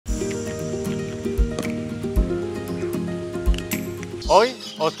Hoy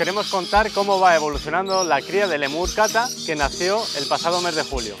os queremos contar cómo va evolucionando la cría de Lemur cata que nació el pasado mes de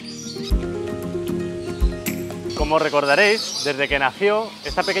julio. Como recordaréis, desde que nació,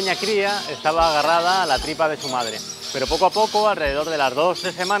 esta pequeña cría estaba agarrada a la tripa de su madre, pero poco a poco, alrededor de las 2 o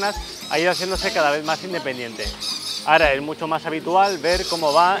 3 semanas, ha ido haciéndose cada vez más independiente. Ahora es mucho más habitual ver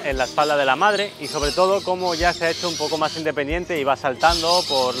cómo va en la espalda de la madre y sobre todo cómo ya se ha hecho un poco más independiente y va saltando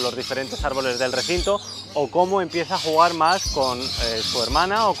por los diferentes árboles del recinto o cómo empieza a jugar más con su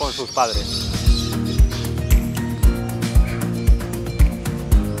hermana o con sus padres.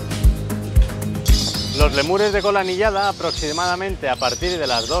 Los lemures de cola anillada, aproximadamente a partir de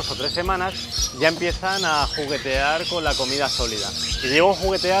las 2 o 3 semanas, ya empiezan a juguetear con la comida sólida. Y digo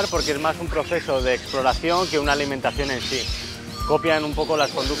juguetear porque es más un proceso de exploración que una alimentación en sí. Copian un poco las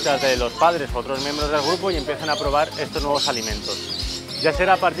conductas de los padres o otros miembros del grupo y empiezan a probar estos nuevos alimentos. Ya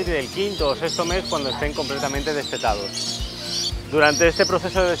será a partir del 5.º o 6.º mes cuando estén completamente destetados. Durante este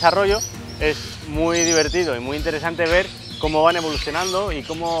proceso de desarrollo es muy divertido y muy interesante ver cómo van evolucionando y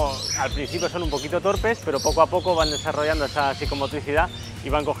cómo al principio son un poquito torpes, pero poco a poco van desarrollando esa psicomotricidad y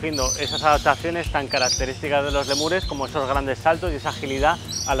van cogiendo esas adaptaciones tan características de los lemures como esos grandes saltos y esa agilidad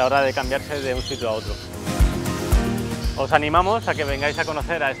a la hora de cambiarse de un sitio a otro. Os animamos a que vengáis a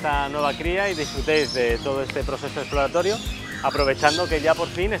conocer a esta nueva cría y disfrutéis de todo este proceso exploratorio, aprovechando que ya por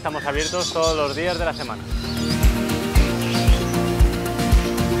fin estamos abiertos todos los días de la semana.